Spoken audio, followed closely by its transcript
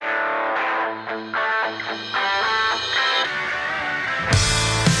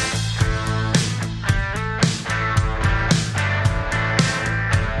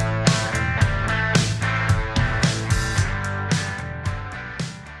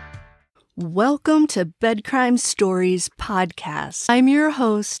Welcome to Bed Crime Stories Podcast. I'm your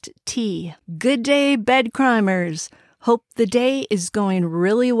host, T. Good day, bed crimers. Hope the day is going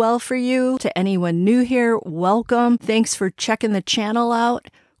really well for you. To anyone new here, welcome. Thanks for checking the channel out.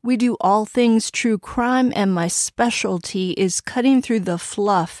 We do all things true crime, and my specialty is cutting through the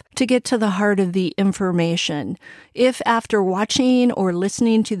fluff to get to the heart of the information. If after watching or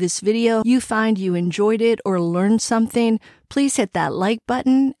listening to this video, you find you enjoyed it or learned something, please hit that like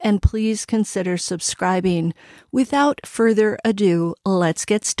button and please consider subscribing. Without further ado, let's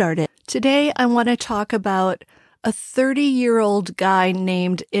get started. Today, I want to talk about a 30-year-old guy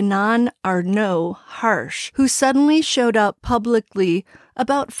named Inan Harsh, who suddenly showed up publicly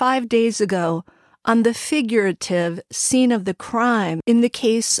about 5 days ago on the figurative scene of the crime in the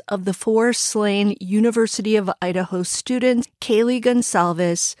case of the 4 slain University of Idaho students, Kaylee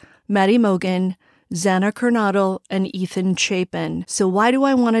Gonsalves, Maddie Mogan, Xana Kernodle, and Ethan Chapin. So why do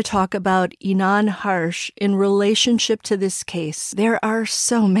I want to talk about Inan Harsh in relationship to this case? There are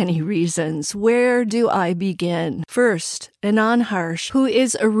so many reasons. Where do I begin? First, Inan Harsh, who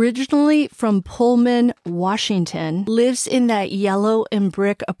is originally from Pullman, Washington, lives in that yellow and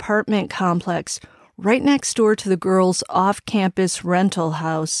brick apartment complex right next door to the girls' off-campus rental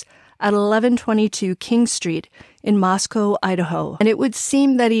house at 1122 King Street in Moscow, Idaho. And it would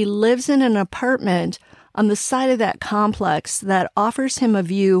seem that he lives in an apartment on the side of that complex that offers him a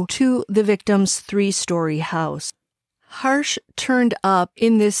view to the victim's 3-story house. Harsh turned up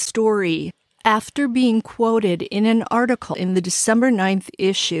in this story after being quoted in an article in the December 9th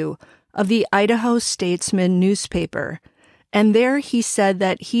issue of the Idaho Statesman newspaper. And there he said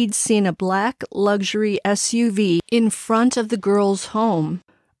that he'd seen a black luxury SUV in front of the girl's home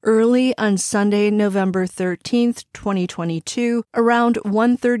early on Sunday, November 13th, 2022, around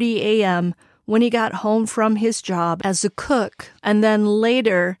 1:30 a.m. when he got home from his job as a cook. And then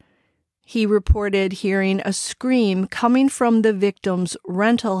later, he reported hearing a scream coming from the victim's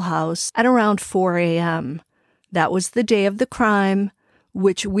rental house at around 4 a.m. That was the day of the crime,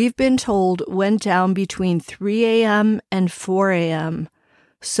 which we've been told went down between 3 a.m. and 4 a.m.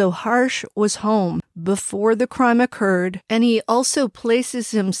 So Harsh was home before the crime occurred, and he also places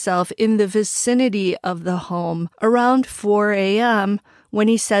himself in the vicinity of the home around 4 a.m. when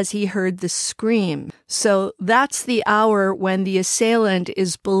he says he heard the scream. So that's the hour when the assailant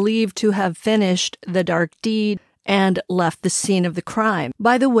is believed to have finished the dark deed and left the scene of the crime.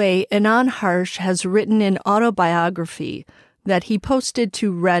 By the way, Inan Harsh has written an autobiography that he posted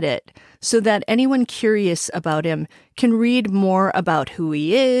to Reddit so that anyone curious about him can read more about who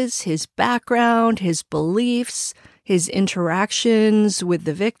he is, his background, his beliefs, his interactions with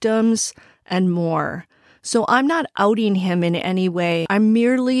the victims, and more. So I'm not outing him in any way. I'm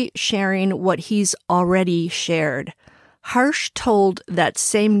merely sharing what he's already shared. Harsh told that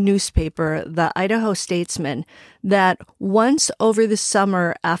same newspaper, the Idaho Statesman, that once over the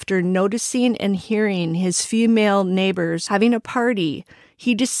summer, after noticing and hearing his female neighbors having a party,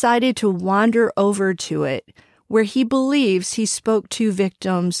 he decided to wander over to it, where he believes he spoke to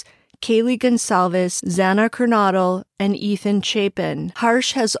victims Kaylee Gonsalves, Xana Kernodle, and Ethan Chapin.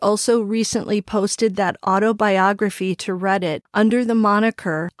 Harsh has also recently posted that autobiography to Reddit under the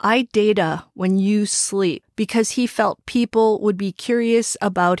moniker, I Data When You Sleep, because he felt people would be curious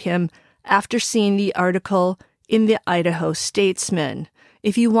about him after seeing the article in the Idaho Statesman.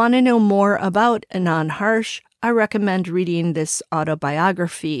 If you want to know more about Inan Harsh, I recommend reading this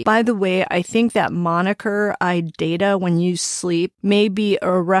autobiography. By the way, I think that moniker, I Data When You Sleep, may be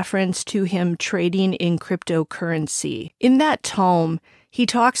a reference to him trading in cryptocurrency. In that tome, he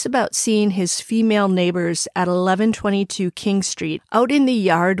talks about seeing his female neighbors at 1122 King Street out in the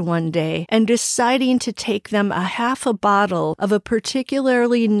yard one day and deciding to take them a half a bottle of a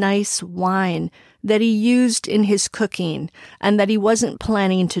particularly nice wine that he used in his cooking and that he wasn't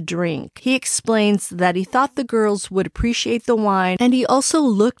planning to drink. He explains that he thought the girls would appreciate the wine, and he also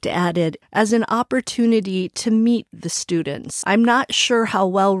looked at it as an opportunity to meet the students. I'm not sure how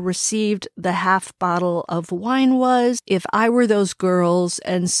well received the half bottle of wine was. If I were those girls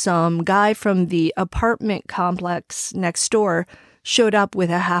and some guy from the apartment complex next door showed up with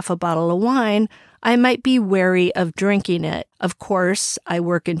a half a bottle of wine, I might be wary of drinking it. Of course, I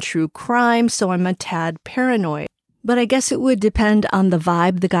work in true crime, so I'm a tad paranoid. But I guess it would depend on the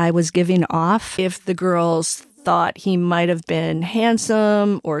vibe the guy was giving off. If the girls thought he might have been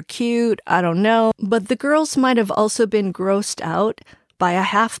handsome or cute, I don't know. But the girls might have also been grossed out by a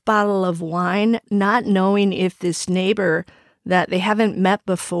half bottle of wine, not knowing if this neighbor that they haven't met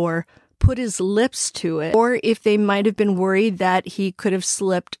before put his lips to it, or if they might have been worried that he could have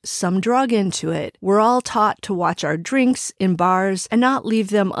slipped some drug into it. We're all taught to watch our drinks in bars and not leave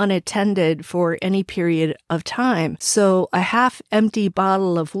them unattended for any period of time. So a half-empty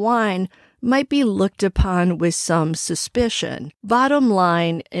bottle of wine might be looked upon with some suspicion. Bottom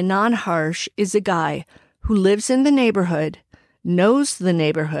line, Inan Harsh is a guy who lives in the neighborhood, knows the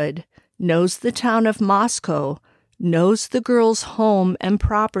town of Moscow, knows the girl's home and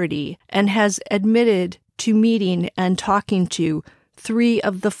property, and has admitted to meeting and talking to 3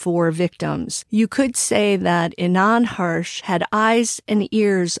 of the 4 victims. You could say that Inan Harsh had eyes and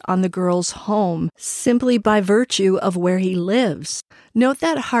ears on the girl's home simply by virtue of where he lives. Note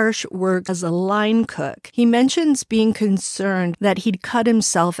that Harsh worked as a line cook. He mentions being concerned that he'd cut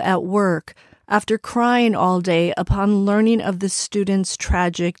himself at work after crying all day upon learning of the students'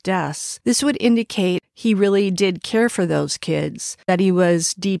 tragic deaths. This would indicate he really did care for those kids, that he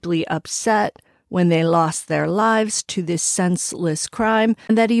was deeply upset when they lost their lives to this senseless crime,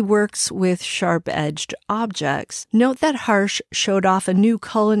 and that he works with sharp-edged objects. Note that Harsh showed off a new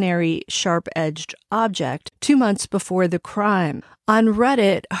culinary sharp-edged object 2 months before the crime. On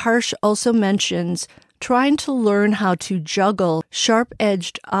Reddit, Harsh also mentions trying to learn how to juggle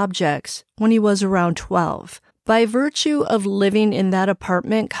sharp-edged objects when he was around 12. By virtue of living in that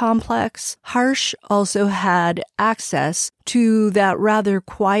apartment complex, Harsh also had access to that rather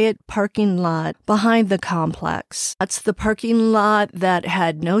quiet parking lot behind the complex. That's the parking lot that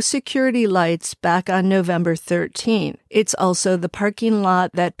had no security lights back on November 13th. It's also the parking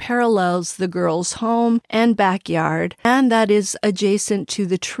lot that parallels the girl's home and backyard, and that is adjacent to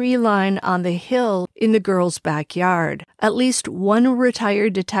the tree line on the hill in the girl's backyard. At least one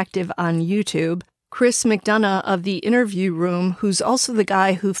retired detective on YouTube, Chris McDonough of the Interview Room, who's also the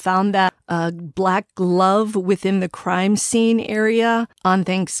guy who found that black glove within the crime scene area on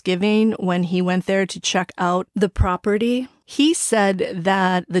Thanksgiving when he went there to check out the property. He said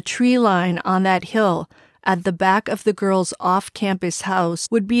that the tree line on that hill at the back of the girl's off-campus house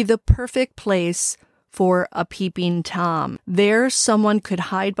would be the perfect place for a peeping Tom. There, someone could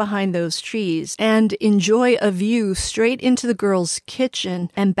hide behind those trees and enjoy a view straight into the girl's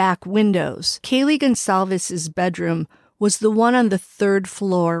kitchen and back windows. Kaylee Gonsalves' bedroom was the one on the 3rd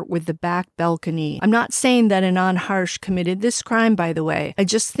floor with the back balcony. I'm not saying that Inan Harsh committed this crime, by the way. I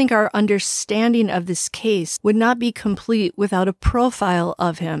just think our understanding of this case would not be complete without a profile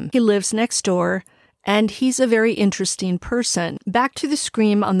of him. He lives next door, and he's a very interesting person. Back to the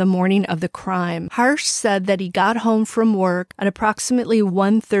scream on the morning of the crime. Harsh said that he got home from work at approximately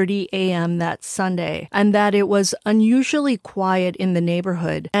 1:30 a.m. that Sunday, and that it was unusually quiet in the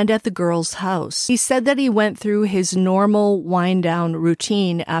neighborhood and at the girl's house. He said that he went through his normal wind-down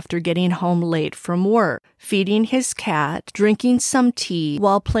routine after getting home late from work, feeding his cat, drinking some tea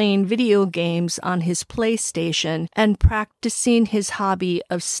while playing video games on his PlayStation, and practicing his hobby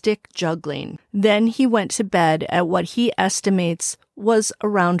of stick juggling. Then he went to bed at what he estimates was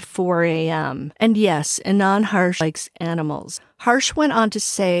around 4 a.m. And yes, Inan Harsh likes animals. Harsh went on to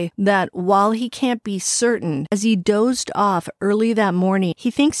say that while he can't be certain, as he dozed off early that morning,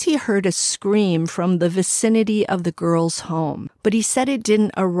 he thinks he heard a scream from the vicinity of the girl's home. But he said it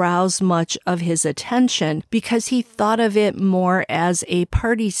didn't arouse much of his attention because he thought of it more as a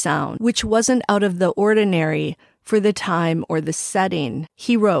party sound, which wasn't out of the ordinary for the time or the setting.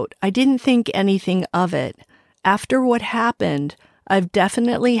 He wrote, "I didn't think anything of it. After what happened, I've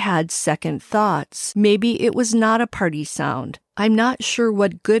definitely had second thoughts. Maybe it was not a party sound. I'm not sure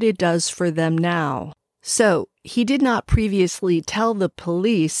what good it does for them now." So, he did not previously tell the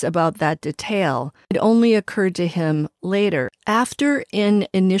police about that detail. It only occurred to him later. After an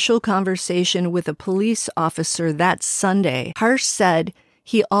initial conversation with a police officer that Sunday, Harsh said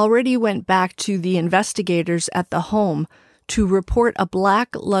he already went back to the investigators at the home to report a black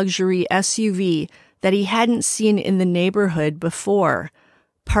luxury SUV that he hadn't seen in the neighborhood before,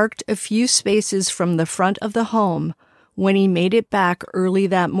 parked a few spaces from the front of the home when he made it back early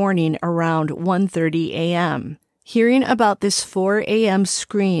that morning around 1:30 a.m. Hearing about this 4 a.m.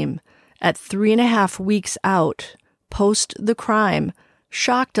 scream at 3.5 weeks out, post the crime,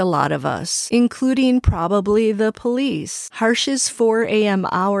 shocked a lot of us, including probably the police. Harsh's 4 a.m.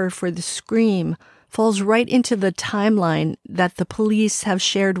 hour for the scream falls right into the timeline that the police have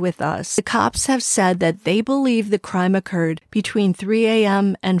shared with us. The cops have said that they believe the crime occurred between 3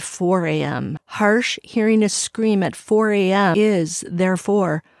 a.m. and 4 a.m. Harsh hearing a scream at 4 a.m. is,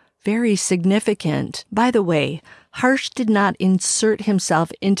 therefore, very significant. By the way, Harsh did not insert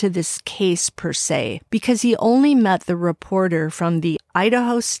himself into this case per se, because he only met the reporter from the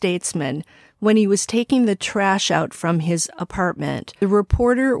Idaho Statesman, when he was taking the trash out from his apartment. The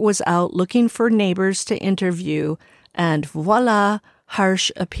reporter was out looking for neighbors to interview, and voila,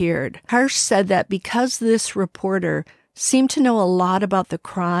 Harsh appeared. Harsh said that because this reporter seemed to know a lot about the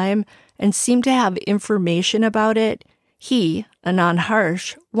crime and seemed to have information about it, he, Inan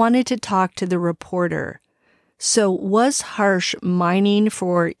Harsh, wanted to talk to the reporter. So was Harsh mining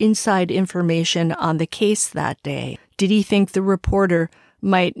for inside information on the case that day? Did he think the reporter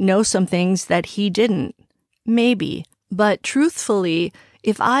might know some things that he didn't? Maybe. But truthfully,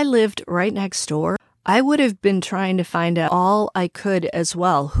 if I lived right next door, I would have been trying to find out all I could as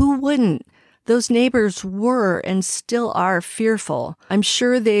well. Who wouldn't? Those neighbors were and still are fearful. I'm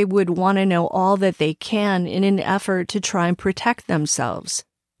sure they would want to know all that they can in an effort to try and protect themselves.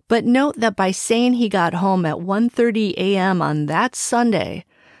 But note that by saying he got home at 1:30 a.m. on that Sunday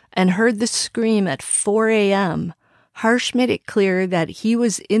and heard the scream at 4 a.m., Harsh made it clear that he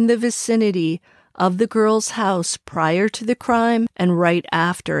was in the vicinity of the girl's house prior to the crime and right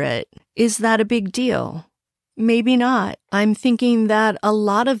after it. Is that a big deal? Maybe not. I'm thinking that a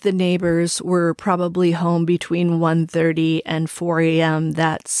lot of the neighbors were probably home between 1:30 and 4 a.m.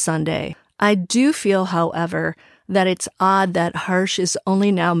 that Sunday. I do feel, however, that it's odd that Harsh is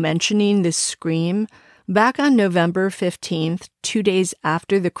only now mentioning this scream. Back on November 15th, 2 days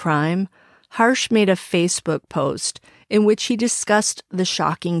after the crime, Harsh made a Facebook post in which he discussed the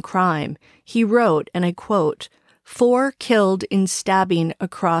shocking crime. He wrote, and I quote, "4 killed in stabbing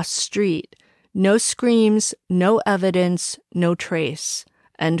across street. No screams, no evidence, no trace,"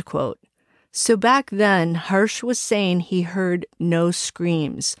 end quote. So back then, Harsh was saying he heard no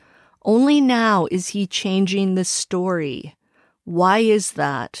screams. Only now is he changing the story. Why is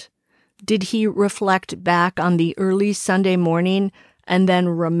that? Did he reflect back on the early Sunday morning and then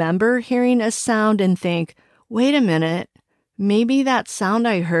remember hearing a sound and think, wait a minute, maybe that sound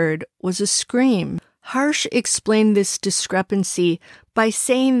I heard was a scream? Harsh explained this discrepancy by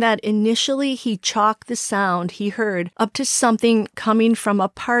saying that initially he chalked the sound he heard up to something coming from a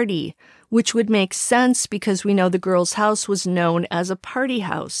party, which would make sense because we know the girl's house was known as a party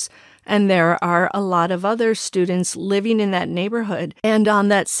house, and there are a lot of other students living in that neighborhood and on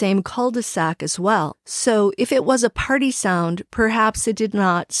that same cul-de-sac as well. So if it was a party sound, perhaps it did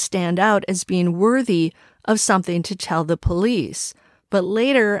not stand out as being worthy of something to tell the police. But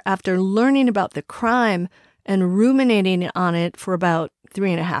later, after learning about the crime and ruminating on it for about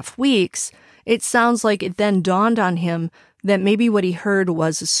 3.5 weeks, it sounds like it then dawned on him that maybe what he heard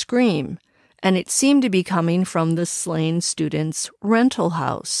was a scream, and it seemed to be coming from the slain student's rental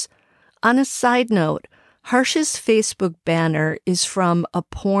house. On a side note, Harsh's Facebook banner is from a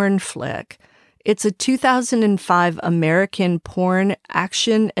porn flick. It's a 2005 American porn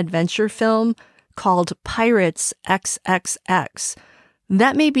action-adventure film called Pirates XXX.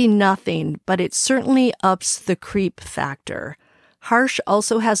 That may be nothing, but it certainly ups the creep factor. Harsh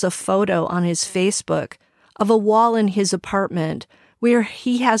also has a photo on his Facebook of a wall in his apartment where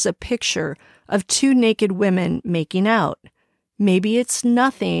he has a picture of 2 naked women making out. Maybe it's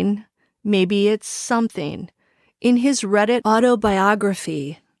nothing. Maybe it's something. In his Reddit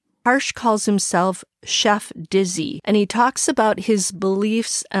autobiography, Harsh calls himself Chef Dizzy, and he talks about his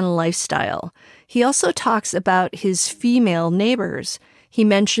beliefs and lifestyle. He also talks about his female neighbors. He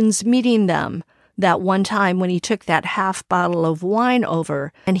mentions meeting them that one time when he took that half bottle of wine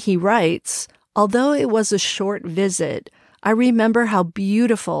over, and he writes, "Although it was a short visit, I remember how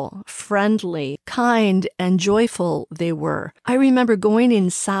beautiful, friendly, kind, and joyful they were. I remember going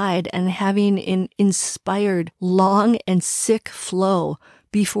inside and having an inspired, long and sick flow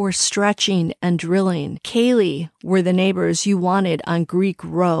before stretching and drilling. Kaylee were the neighbors you wanted on Greek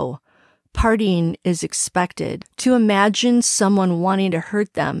Row. Partying is expected. To imagine someone wanting to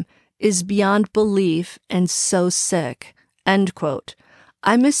hurt them is beyond belief and so sick." End quote.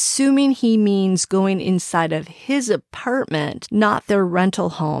 I'm assuming he means going inside of his apartment, not their rental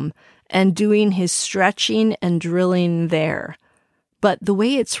home, and doing his stretching and drilling there. But the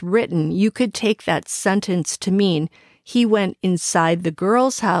way it's written, you could take that sentence to mean he went inside the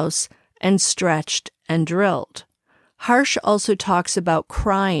girl's house and stretched and drilled. Harsh also talks about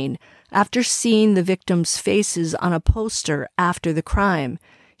crying after seeing the victims' faces on a poster after the crime.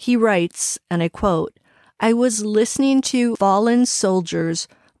 He writes, and I quote, "I was listening to Fallen Soldiers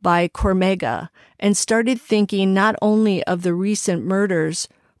by Cormega and started thinking not only of the recent murders,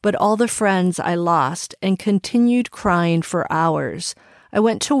 but all the friends I lost and continued crying for hours. I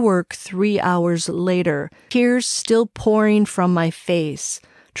went to work 3 hours later, tears still pouring from my face,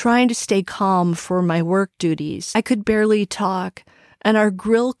 trying to stay calm for my work duties. I could barely talk. and our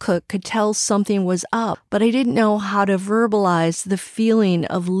grill cook could tell something was up, but I didn't know how to verbalize the feeling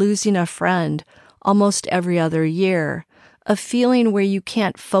of losing a friend almost every other year, a feeling where you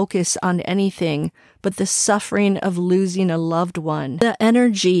can't focus on anything but the suffering of losing a loved one, the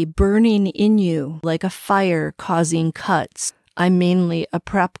energy burning in you like a fire causing cuts. I'm mainly a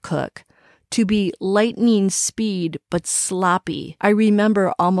prep cook. To be lightning speed but sloppy. I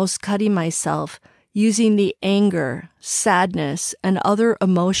remember almost cutting myself, using the anger, sadness, and other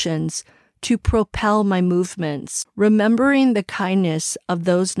emotions to propel my movements, remembering the kindness of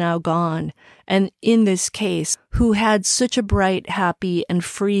those now gone, and in this case, who had such a bright, happy, and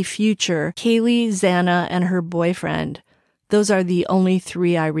free future, Kaylee, Xana, and her boyfriend. Those are the only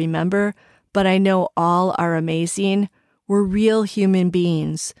 3 I remember, but I know all are amazing. We're real human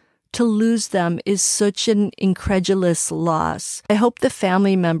beings. To lose them is such an incredulous loss. I hope the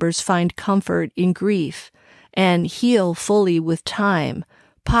family members find comfort in grief and heal fully with time,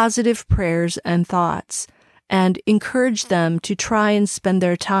 positive prayers and thoughts, and encourage them to try and spend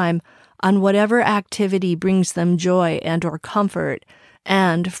their time on whatever activity brings them joy and or comfort,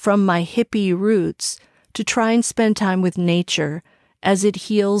 and from my hippie roots, to try and spend time with nature as it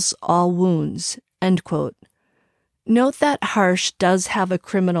heals all wounds." End quote. Note that Harsh does have a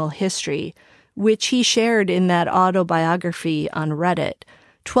criminal history, which he shared in that autobiography on Reddit.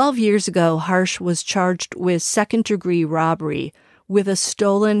 12 years ago, Harsh was charged with second-degree robbery with a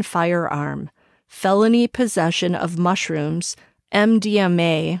stolen firearm, felony possession of mushrooms,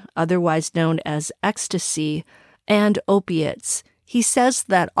 MDMA, otherwise known as ecstasy, and opiates. He says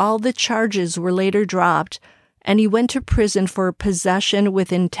that all the charges were later dropped, and he went to prison for possession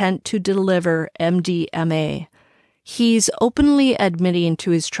with intent to deliver MDMA. He's openly admitting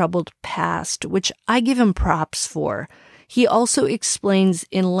to his troubled past, which I give him props for. He also explains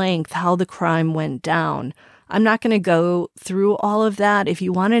in length how the crime went down. I'm not going to go through all of that. If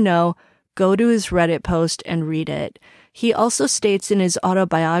you want to know, go to his Reddit post and read it. He also states in his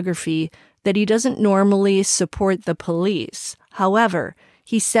autobiography that he doesn't normally support the police. However,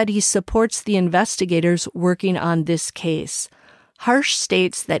 he said he supports the investigators working on this case. Harsh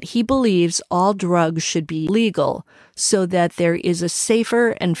states that he believes all drugs should be legal so that there is a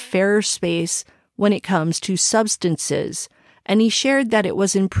safer and fairer space when it comes to substances, and he shared that it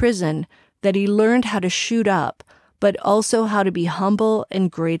was in prison that he learned how to shoot up, but also how to be humble and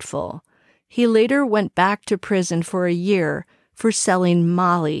grateful. He later went back to prison for a year for selling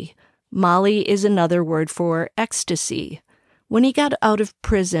Molly. Molly is another word for ecstasy. When he got out of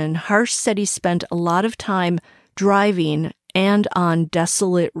prison, Harsh said he spent a lot of time driving and on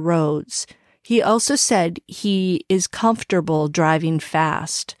desolate roads. He also said he is comfortable driving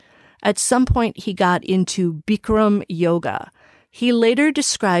fast. At some point, he got into Bikram yoga. He later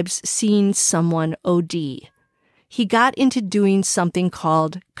describes seeing someone OD. He got into doing something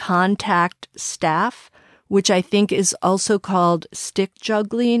called contact staff, which I think is also called stick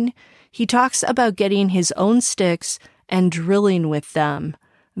juggling. He talks about getting his own sticks and drilling with them.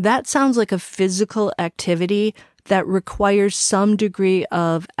 That sounds like a physical activity that requires some degree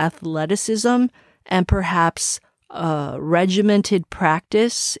of athleticism and perhaps regimented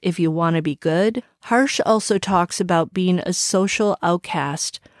practice if you want to be good. Harsh also talks about being a social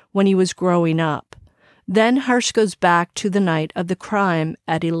outcast when he was growing up. Then Harsh goes back to the night of the crime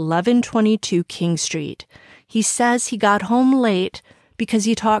at 1122 King Street. He says he got home late because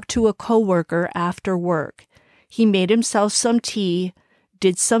he talked to a coworker after work. He made himself some tea,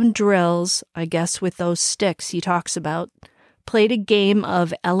 did some drills, I guess with those sticks he talks about, played a game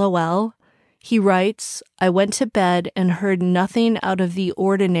of LOL. He writes, "I went to bed and heard nothing out of the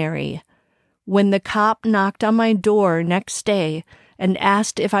ordinary. When the cop knocked on my door next day and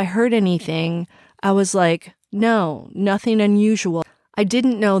asked if I heard anything, I was like, no, nothing unusual. I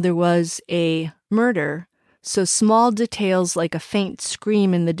didn't know there was a murder, so small details like a faint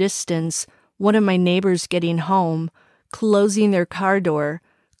scream in the distance, one of my neighbors getting home, closing their car door,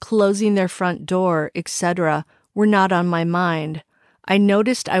 closing their front door, etc., were not on my mind. I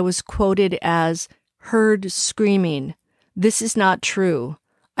noticed I was quoted as heard screaming. This is not true.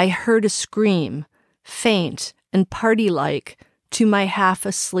 I heard a scream, faint and party-like, to my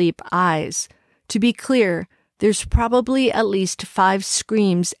half-asleep eyes. To be clear, there's probably at least 5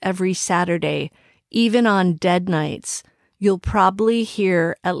 screams every Saturday, even on dead nights. You'll probably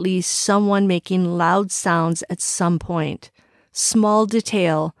hear at least someone making loud sounds at some point. Small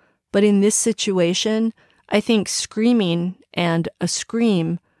detail, but in this situation, I think screaming and a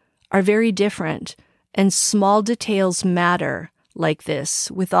scream are very different, and small details matter like this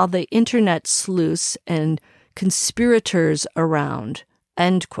with all the internet sleuths and conspirators around."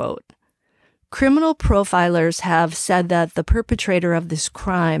 End quote. Criminal profilers have said that the perpetrator of this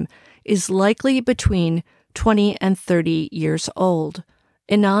crime is likely between 20 and 30 years old.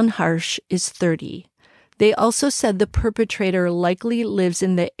 Inan Harsh is 30. They also said the perpetrator likely lives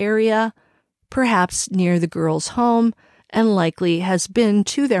in the area, perhaps near the girl's home, and likely has been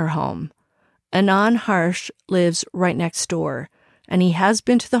to their home. Inan Harsh lives right next door, and he has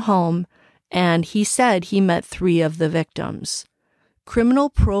been to the home, and he said he met 3 of the victims. Criminal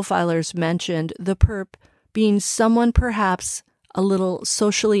profilers mentioned the perp being someone perhaps a little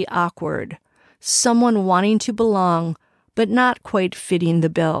socially awkward, someone wanting to belong but not quite fitting the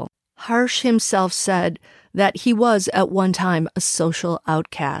bill. Harsh himself said that he was at one time a social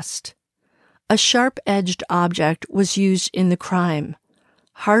outcast. A sharp-edged object was used in the crime.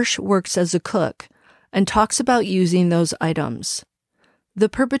 Harsh works as a cook and talks about using those items. The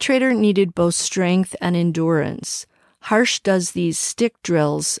perpetrator needed both strength and endurance. Harsh does these stick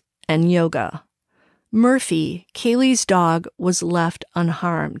drills and yoga. Murphy, Kaylee's dog, was left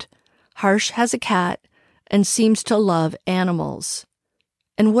unharmed. Harsh has a cat and seems to love animals.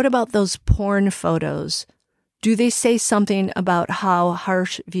 And what about those porn photos? Do they say something about how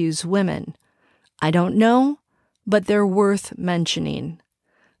Harsh views women? I don't know, but they're worth mentioning.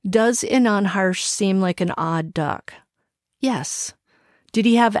 Does Inan Harsh seem like an odd duck? Yes. Did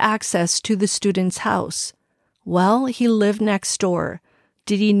he have access to the student's house? Well, he lived next door.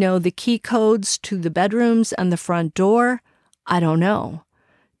 Did he know the key codes to the bedrooms and the front door? I don't know.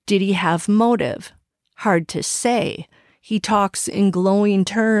 Did he have motive? Hard to say. He talks in glowing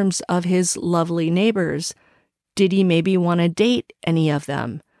terms of his lovely neighbors. Did he maybe want to date any of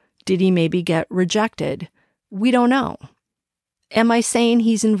them? Did he maybe get rejected? We don't know. Am I saying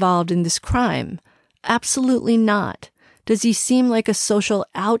he's involved in this crime? Absolutely not. Does he seem like a social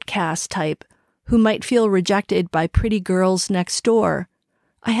outcast type who might feel rejected by pretty girls next door?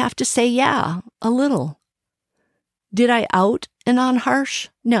 I have to say, yeah, a little. Did I out Inan Harsh?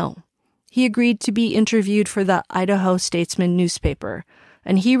 No. He agreed to be interviewed for the Idaho Statesman newspaper,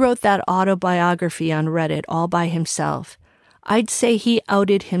 and he wrote that autobiography on Reddit all by himself. I'd say he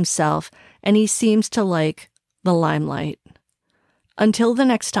outed himself, and he seems to like the limelight. Until the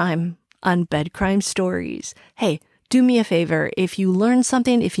next time on Bed Crime Stories. Hey, do me a favor. If you learned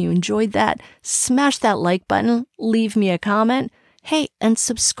something, if you enjoyed that, smash that like button, leave me a comment. Hey, and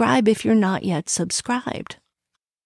subscribe if you're not yet subscribed.